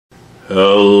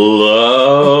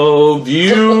Hello,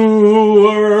 viewers,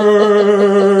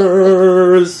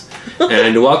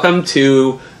 and welcome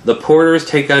to the Porters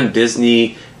Take on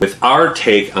Disney with our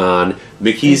take on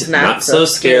Mickey's Not So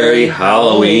Scary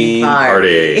Halloween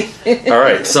Party.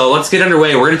 Alright, so let's get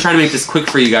underway. We're going to try to make this quick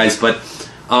for you guys, but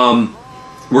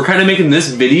we're kind of making this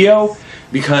video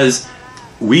because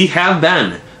we have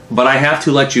been, but I have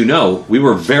to let you know, we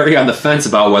were very on the fence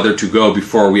about whether to go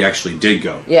before we actually did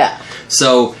go. Yeah.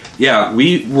 So, yeah,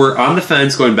 we were on the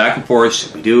fence going back and forth.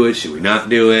 Should we do it? Should we not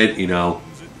do it? You know.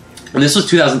 And this was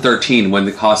 2013 when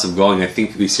the cost of going, I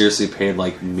think we seriously paid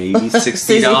like maybe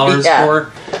 $60 yeah. for.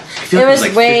 I feel like it was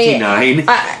like way,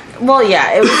 $59. Well,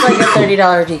 yeah, it was like a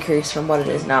 $30 decrease from what it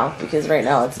is now, because right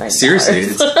now it's $90. Seriously,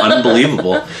 it's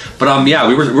unbelievable. But yeah,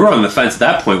 we were on the fence at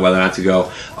that point whether or not to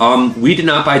go. We did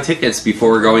not buy tickets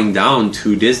before going down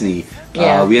to Disney.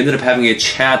 Yeah. We ended up having a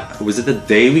chat. Was it the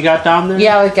day we got down there?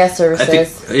 Yeah, with guest services. I think,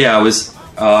 yeah, it was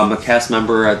a cast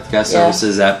member at guest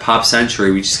services at Pop Century.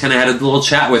 We just kind of had a little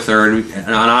chat with her, and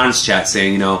an honest chat,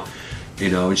 saying, you know,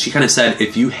 and she kind of said,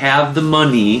 if you have the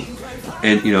money,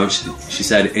 and she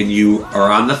said, and you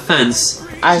are on the fence,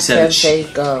 I said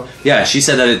go. Yeah, she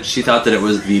said that she thought that it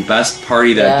was the best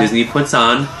party that Disney puts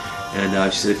on,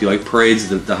 and she said if you like parades,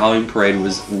 the Halloween parade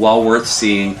was well worth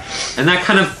seeing, and that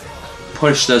kind of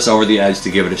pushed us over the edge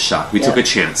to give it a shot. We took a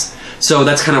chance. So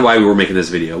that's kind of why we were making this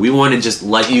video. We want to just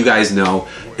let you guys know,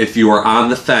 if you are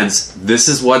on the fence, this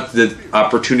is what the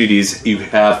opportunities you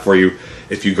have for you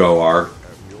if you go are.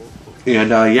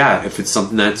 And yeah, if it's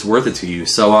something that's worth it to you.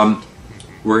 So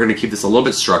we're going to keep this a little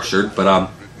bit structured, but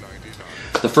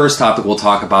the first topic we'll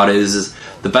talk about is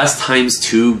the best times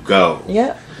to go.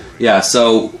 Yeah. Yeah,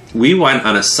 so we went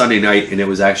on a Sunday night, and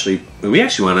we actually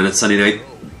went on a Sunday night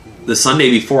the Sunday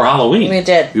before Halloween. We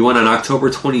did. We went on October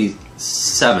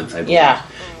 27th, I believe. Yeah.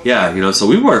 Yeah, so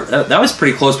we were, that was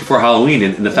pretty close before Halloween,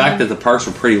 and the fact that the parks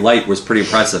were pretty light was pretty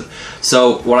impressive.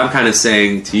 So what I'm kind of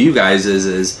saying to you guys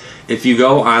is if you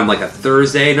go on like a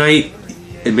Thursday night,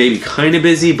 it may be kind of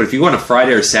busy, but if you go on a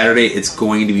Friday or Saturday, it's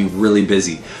going to be really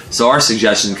busy. So our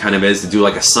suggestion kind of is to do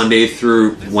like a Sunday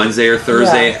through Wednesday or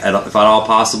Thursday, if at all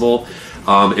possible.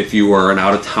 If you are an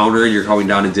out-of-towner and you're going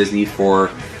down to Disney for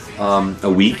a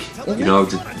week,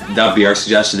 that would be our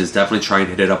suggestion, is definitely try and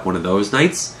hit it up one of those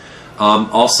nights.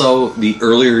 Also, the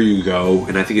earlier you go,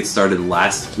 and I think it started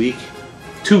last week,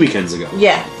 2 weekends ago.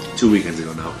 Yeah. 2 weekends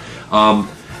ago now.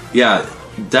 Yeah,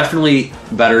 definitely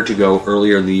better to go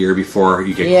earlier in the year before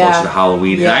you get closer to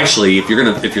Halloween. Yeah. And actually, if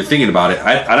you're thinking about it,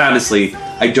 I honestly,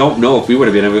 I don't know if we would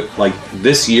have been able, like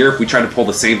this year, if we tried to pull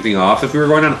the same thing off if we were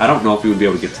going on, I don't know if we would be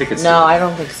able to get tickets. No, I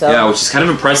don't think so. Yeah, which is kind of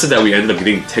impressive that we ended up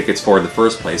getting tickets for in the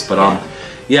first place. But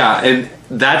yeah, and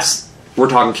we're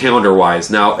talking calendar wise.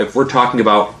 Now, if we're talking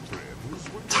about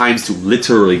times to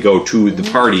literally go to the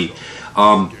party,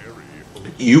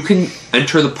 you can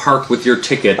enter the park with your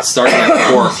ticket starting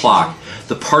at 4 o'clock.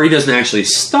 The party doesn't actually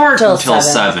start until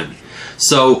 7.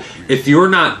 So if you're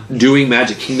not doing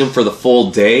Magic Kingdom for the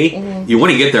full day, you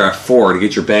want to get there at 4 to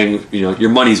get your bang, your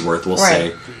money's worth, we'll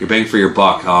say. Your bang for your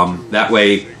buck. That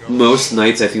way, most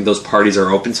nights, I think those parties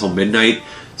are open till midnight.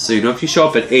 So, if you show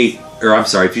up at 8, or I'm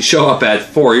sorry, if you show up at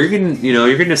 4, you're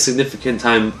getting a significant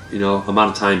time,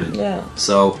 amount of time in. Yeah.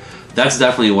 So that's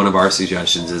definitely one of our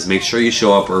suggestions, is make sure you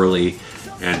show up early,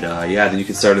 and yeah, then you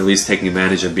can start at least taking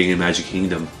advantage of being in Magic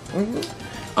Kingdom.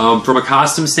 From a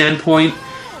costume standpoint,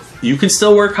 you can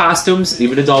still wear costumes,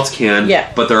 even adults can.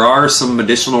 Yeah. But there are some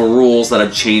additional rules that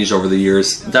have changed over the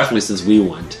years, definitely since we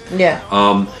went. Yeah.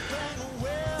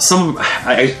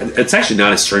 It's actually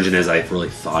not as stringent as I really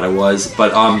thought it was,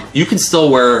 but you can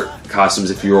still wear costumes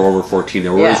if you were over 14.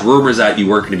 There were rumors that you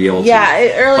weren't going to be able to.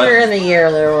 Yeah, earlier in the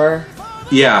year there were.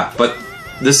 Yeah, but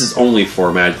this is only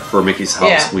for Mickey's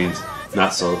Halloween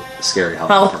Not So Scary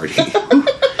Halloween Party.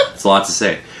 It's a lot to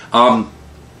say.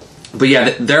 But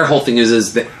yeah, their whole thing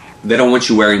is that they don't want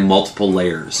you wearing multiple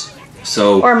layers.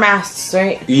 Or masks,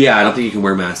 right? Yeah, I don't think you can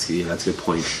wear masks. Yeah, that's a good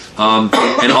point.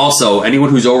 And also, anyone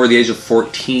who's over the age of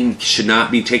 14 should not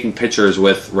be taking pictures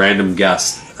with random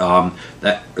guests.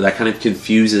 That kind of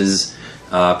confuses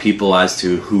people as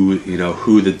to who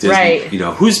the Disney,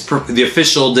 who's the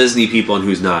official Disney people and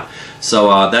who's not.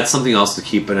 So that's something else to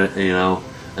keep an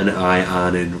eye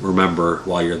on and remember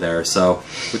while you're there. So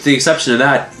with the exception of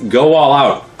that, go all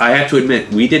out. I have to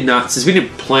admit, we did not, since we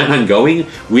didn't plan on going,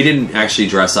 we didn't actually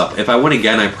dress up. If I went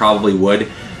again, I probably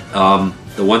would.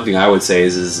 The one thing I would say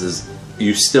is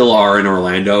you still are in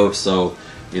Orlando, so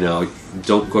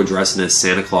don't go dressing as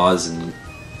Santa Claus, and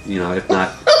if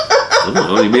not I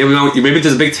don't know. Maybe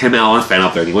there's a big Tim Allen fan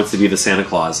out there and he wants to be the Santa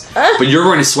Claus. But you're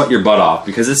going to sweat your butt off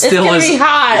because it's still gonna be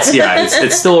hot.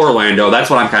 It's still Orlando. That's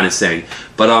what I'm kind of saying.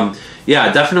 But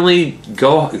yeah, definitely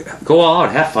go all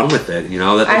out, have fun with it. You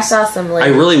know, I saw some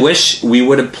lady. I really wish we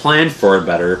would have planned for it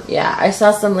better. Yeah, I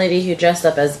saw some lady who dressed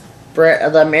up as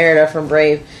the Merida from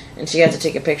Brave, and she got to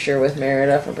take a picture with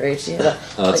Merida from Brave. She had a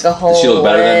whole. Did she look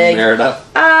better than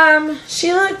Merida?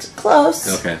 She looked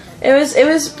close. Okay. It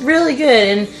was really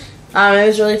good, and it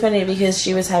was really funny because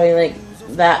she was having like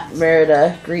that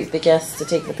Merida greet the guests to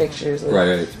take the pictures. With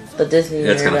Right. The Disney.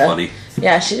 That's kind of funny.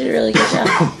 Yeah, she did a really good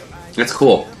job. That's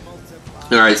cool.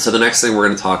 All right, so the next thing we're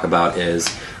going to talk about is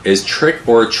trick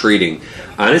or treating.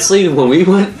 Honestly, when we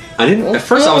went, I didn't. At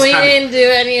first, we didn't do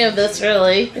any of this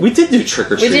really. We did do trick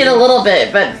or treating. We did a little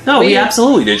bit, but no, we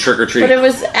absolutely did trick or treating. But it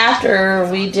was after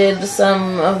we did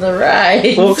some of the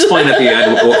rides. We'll explain at the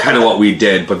end what we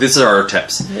did, but this is our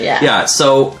tips. Yeah. Yeah.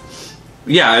 So.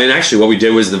 Yeah, and actually what we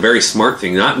did was the very smart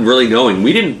thing, not really knowing.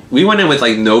 We went in with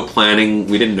like no planning.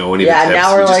 We didn't know any of the tips. Yeah,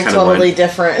 now we're like totally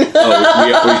different.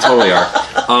 Oh, we totally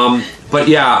are. But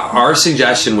yeah, our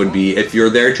suggestion would be if you're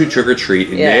there to trick or treat,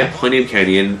 and they have plenty of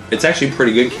candy, and it's actually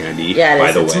pretty good candy. Yeah,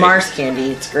 by the way, it's Mars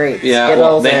candy. It's great. Yeah,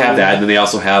 well, they have that, and then they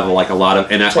also have like a lot of,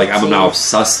 and like I'm now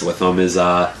obsessed with them is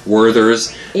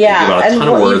Werther's. Yeah, and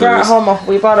we brought home a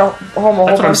whole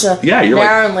bunch of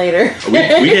now and later. we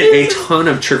did a ton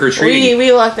of trick or treating.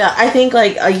 We lucked out. I think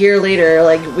like a year later,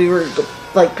 like we were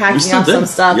like packing up some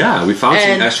stuff. Yeah, we found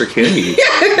some extra candy.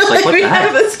 Like we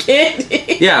have this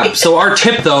candy. Yeah, so our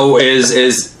tip though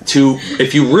is to,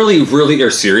 if you really are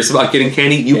serious about getting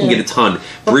candy, you can get a ton.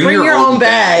 Bring your own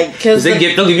bag because they'll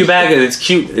give you a bag and it's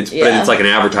cute. But it's like an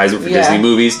advertisement for Disney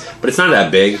movies, but it's not that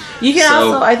big. You can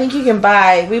also, I think you can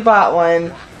buy. We bought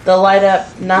one. The light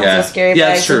up, not so scary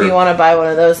bags. If you want to buy one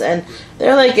of those, and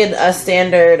they're like in a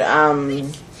standard.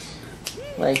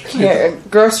 Like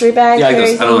grocery bag. Yeah,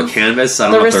 I don't know, canvas. I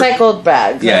don't know. The recycled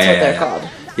bags. That's what they're called.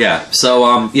 Yeah. So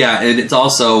and it's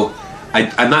also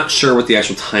I'm not sure what the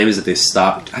actual time is that they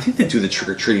stopped. I think they do the trick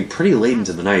or treating pretty late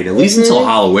into the night, at least until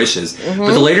Hollow Wishes.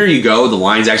 But the later you go, the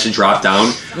lines actually drop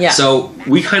down. Yeah. So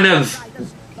we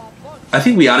I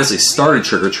think we honestly started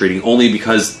trick or treating only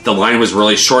because the line was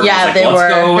really short. Yeah,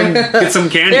 let's go and get some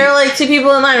candy. There were like 2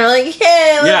 people in line. We're like,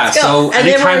 hey, let's go. So and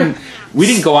anytime. We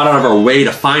didn't go out of our way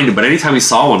to find them, but anytime we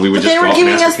saw one, we would just go out and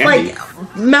ask for candy. They were giving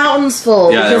us like mountains full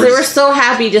because they were so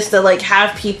happy just to like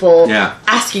have people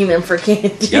asking them for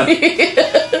candy.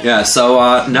 Yep. Yeah.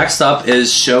 So next up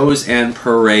is shows and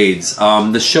parades.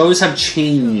 The shows have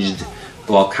changed.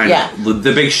 Well, kind of.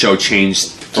 The big show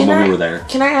changed from when we were there.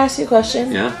 Can I ask you a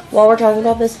question? Yeah. While we're talking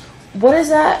about this, what is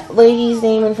that lady's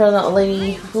name in front of the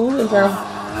lady? Who in front of?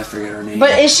 I forget her name.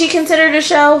 But is she considered a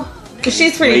show? Because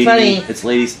she's pretty funny. It's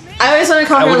ladies. I always want to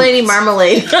call her Lady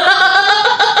Marmalade.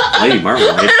 Lady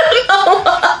Marmalade?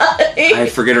 I don't know why. I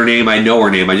forget her name. I know her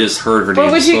name. I just heard her name.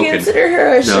 But would you consider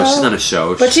her a show? No, she's not a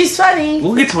show. But she's funny.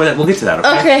 We'll get to that.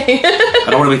 Okay. I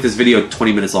don't want to make this video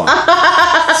 20 minutes long.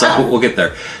 So we'll get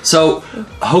there. So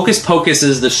Hocus Pocus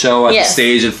is the show at the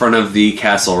stage in front of the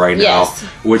castle right now,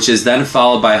 which is then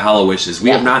followed by Hollow Wishes.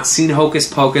 We have not seen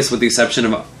Hocus Pocus with the exception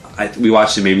of we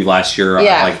watched it maybe last year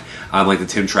on like the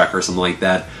Tim Trek or something like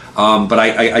that. But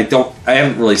I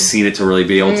haven't really seen it to really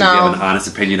be able to give an honest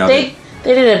opinion of it.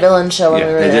 They did a villain show when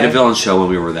we were there. They did a villain show when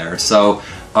we were there. So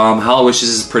Hollow Wishes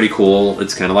is pretty cool.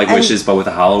 It's kind of like Wishes, but with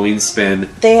a Halloween spin.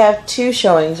 They have 2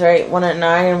 showings, right? One at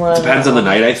 9 and one at Depends on the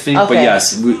night, I think. Okay. But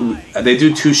yes, they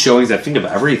do 2 showings, I think, of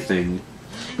everything.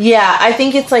 Yeah, I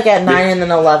think it's like at 9 and then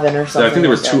 11 or something. So I think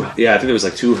there was 2. Yeah, I think there was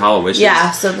like 2 Hollow Wishes.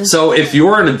 Yeah. So if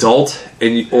you're an adult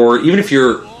or even if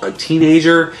you're a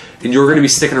teenager and you're going to be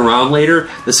sticking around later,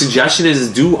 the suggestion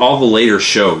is do all the later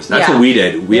shows. That's what we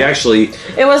did. We actually.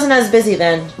 It wasn't as busy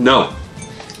then. No.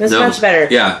 It was much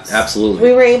better. Yeah, absolutely.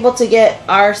 We were able to get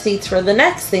our seats for the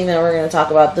next thing that we're going to talk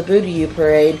about, the Boo-to-You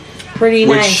Parade. Pretty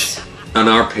nice. In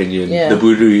our opinion, the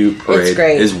Boo-to-You Parade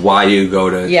is why you go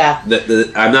to. Yeah.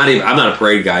 I'm not a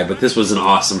parade guy, but this was an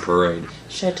awesome parade.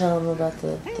 Should I tell them about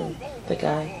the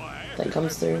guy that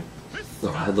comes through?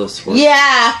 The headless horse.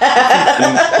 Yeah.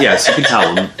 Yes, you can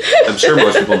tell them. I'm sure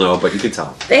most people know, but you can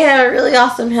tell. They have a really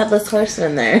awesome headless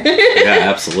horseman there. Yeah,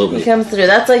 absolutely. He comes through.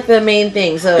 That's like the main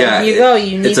thing. So if you go,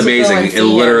 you need to go. It's amazing. It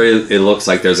literally it looks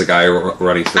like there's a guy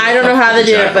running through. I don't know how to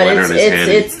do it, but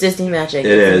it's Disney magic.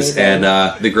 It is, and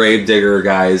the Grave Digger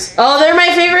guys. Oh, they're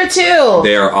my favorite too.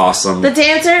 They are awesome. The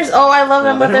dancers. Oh, I love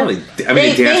them. But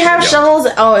they have shovels.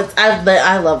 Oh,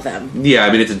 I love them. Yeah,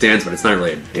 I mean it's a dance, but it's not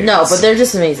really a dance. No, but they're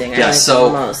just amazing. Yeah, so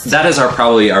that is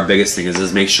probably our biggest thing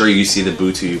is make sure you see the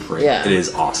Boo-to-You Parade. Yeah. It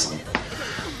is awesome.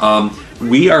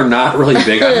 we are not really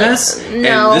big on this.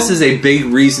 No. And this is a big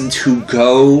reason to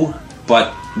go,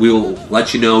 but we'll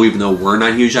let you know, even though we're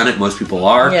not huge on it, most people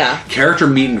are. Yeah. Character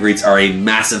meet and greets are a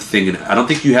massive thing, and I don't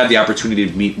think you have the opportunity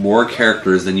to meet more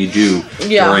characters than you do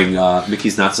during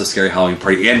Mickey's Not So Scary Halloween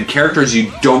Party, and characters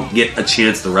you don't get a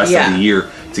chance the rest of the year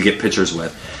to get pictures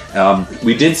with.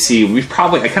 We did see, I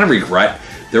kind of regret,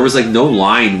 there was like no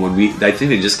line when I think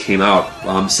they just came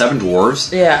out. Seven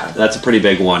Dwarves. Yeah. That's a pretty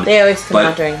big one. They always come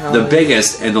out during Halloween. The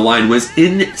biggest, and the line was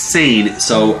insane,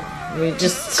 so we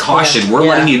just caution. We're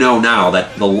letting you know now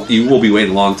that you will be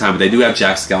waiting a long time, but they do have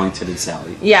Jack Skellington and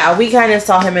Sally. Yeah, we kind of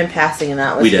saw him in passing, and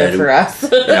that was good for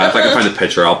insert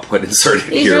it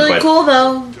He's here. He's really cool,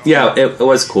 though. Yeah, it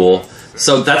was cool.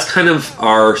 So that's kind of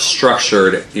our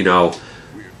structured, now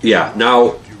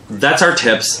that's our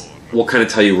tips. We'll kind of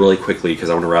tell you really quickly because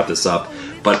I want to wrap this up.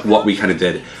 But what we kind of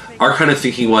did, our kind of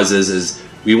thinking is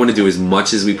we want to do as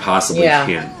much as we possibly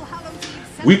can.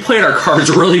 We played our cards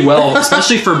really well,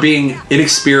 especially for being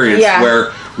inexperienced.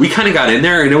 Where we kind of got in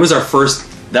there, and that was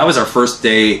our first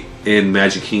day in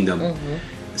Magic Kingdom. Mm-hmm.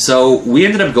 So we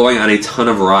ended up going on a ton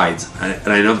of rides,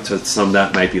 and I know to some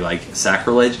that might be like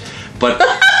sacrilege, but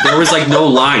there was like no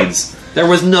lines. There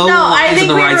was no lines in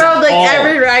the rides. I think we rode like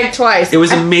every ride twice. It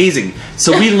was amazing.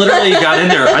 So we literally got in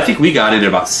there. I think we got in at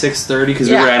about 6:30 because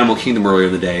we were at Animal Kingdom earlier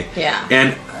in the day. Yeah.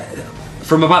 And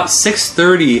from about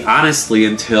 6:30, honestly,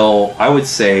 until I would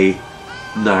say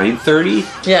 9:30.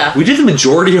 Yeah. We did the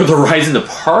majority of the rides in the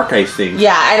park, I think.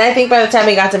 Yeah, and I think by the time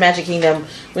we got to Magic Kingdom,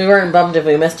 we weren't bummed if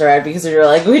we missed a ride because we were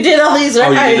like, we did all these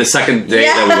rides. Oh, you did the second day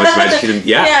that we went to Magic Kingdom?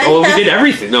 Yeah. We did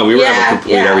everything. No, we were able to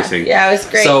complete everything. Yeah, it was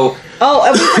great. So. Oh,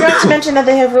 and we forgot to mention that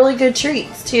they have really good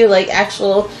treats, too, like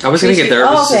actual... I was going to get there.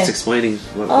 I was just explaining.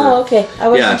 Okay. I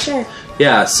wasn't sure.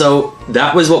 Yeah, so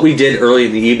that was what we did early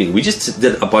in the evening. We just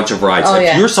did a bunch of rides.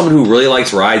 If you're someone who really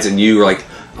likes rides and you're like,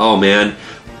 oh, man,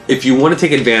 if you want to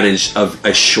take advantage of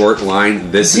a short line,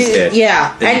 this is it.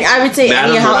 Yeah, and I would say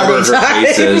Madam any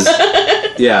holiday time.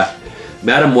 Yeah.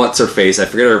 Madam What's-Her-Face. I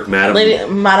forget her.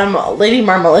 Lady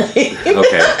Marmalade.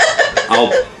 Okay.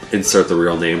 I'll insert the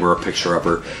real name or a picture of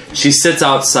her. She sits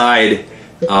outside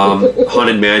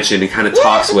Haunted Mansion and kind of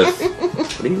talks with...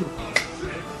 What are you...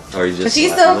 Or you just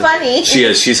she's so funny. She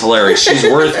is. She's hilarious. She's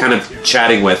worth kind of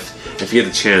chatting with if you get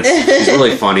the chance. She's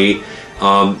really funny.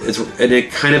 And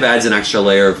it kind of adds an extra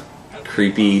layer of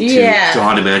creepy to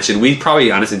Haunted Mansion. We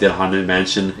probably honestly did Haunted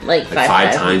Mansion like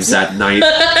 5 times that night.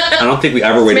 I don't think we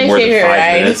ever waited more than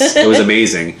 5 minutes. It was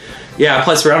amazing. Yeah,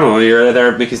 plus, I don't know, you're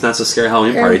there at Mickey's Not So Scary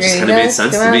Halloween Party. It just kind of made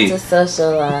sense to me. To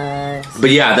socialize.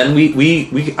 But yeah, then we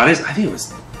honestly, I think it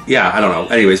was, I don't know.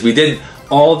 Anyways, we did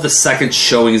all of the second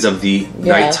showings of the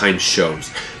nighttime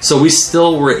shows. So we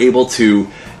still were able to,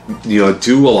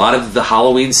 do a lot of the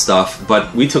Halloween stuff,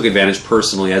 but we took advantage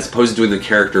personally, as opposed to doing the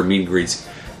character meet and greets,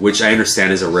 which I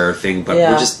understand is a rare thing, but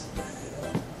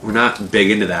we're not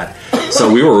big into that. So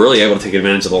we were really able to take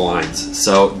advantage of the lines.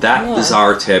 So that is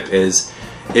our tip is,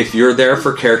 if you're there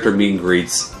for character meet and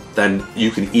greets, then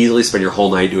you can easily spend your whole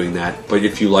night doing that. But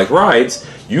if you like rides,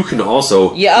 you can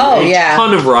also do a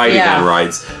ton of riding on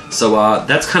rides. So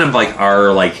that's kind of like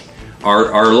our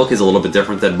look is a little bit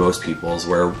different than most people's,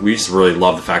 where we just really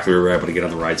love the fact that we were able to get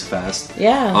on the rides fast.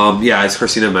 Yeah. As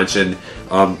Christina mentioned,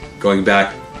 going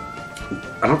back,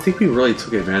 I don't think we really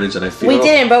took advantage of it. I feel we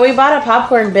didn't, but we bought a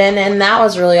popcorn bin, and that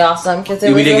was really awesome because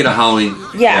we did get a Halloween.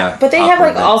 Yeah, but they have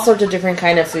like all sorts of different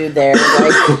kind of food there.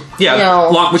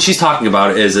 Like, what she's talking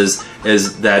about is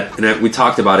that, and we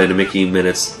talked about it in Mickey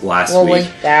Minutes last week. We'll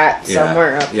link that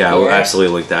somewhere up here. We'll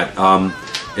absolutely link that.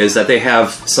 Is that they have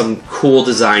some cool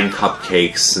design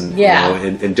cupcakes and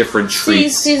and different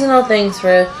treats, seasonal things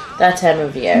for that time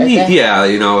of year.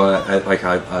 Like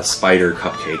a spider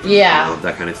cupcake,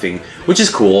 that kind of thing, which is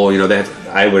cool.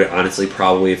 I would honestly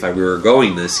probably, if we were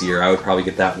going this year, I would probably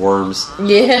get that Worms, a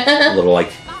little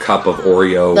like cup of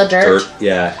Oreo dirt.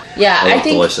 I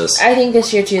think delicious. I think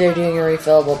this year too they're doing a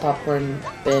refillable popcorn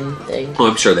bin thing. Oh,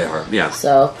 I'm sure they are. Yeah.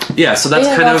 So that's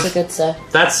kind of good stuff.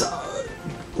 That's.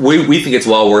 We think it's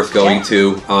well worth going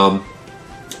to.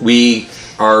 We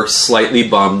are slightly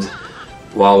bummed,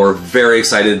 while we're very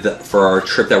excited for our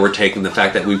trip that we're taking, the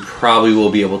fact that we probably will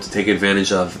be able to take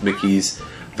advantage of Mickey's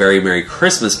Very Merry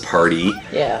Christmas Party.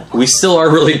 Yeah. We still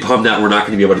are really bummed that we're not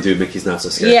going to be able to do Mickey's Not So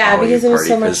Scary Halloween because it was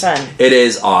so much fun. It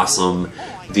is awesome.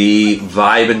 The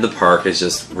vibe in the park is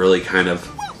just really kind of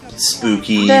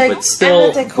spooky, but still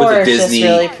and the decor with a Disney. Is just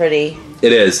really pretty.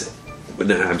 It is.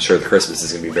 I'm sure the Christmas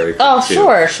is going to be very pretty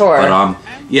too. Sure.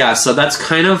 But so that's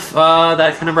kind of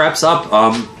that kind of wraps up.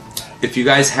 If you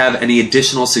guys have any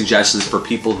additional suggestions for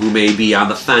people who may be on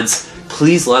the fence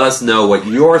please let us know what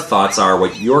your thoughts are,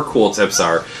 what your cool tips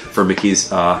are for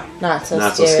Mickey's not so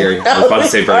scary. I was about to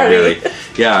say very nearly.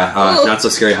 Yeah, not so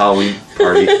scary Halloween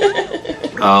party.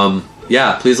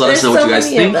 Yeah, please let us know what you guys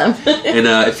think. And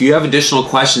if you have additional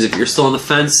questions, if you're still on the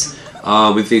fence,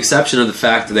 with the exception of the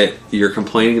fact that you're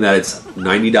complaining that it's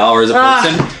 $90 a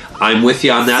person, I'm with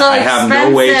you on that. So I have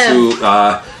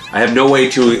no way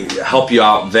to help you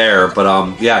out there.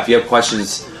 But yeah, if you have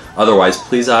questions otherwise,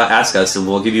 please ask us, and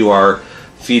we'll give you our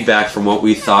feedback from what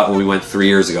we thought when we went 3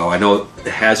 years ago. I know it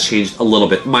has changed a little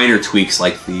bit, minor tweaks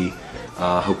like the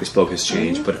Hocus Pocus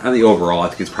change, but on the overall, I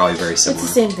think it's probably very similar.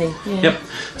 It's the same thing. Yeah. Yep.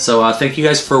 So thank you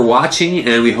guys for watching,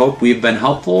 and we hope we've been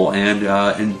helpful and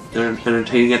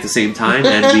entertaining at the same time.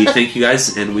 And we thank you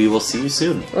guys, and we will see you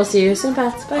soon. We'll see you soon,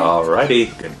 Pats. Bye.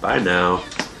 Alrighty. Goodbye now.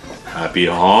 Happy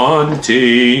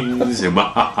hauntings.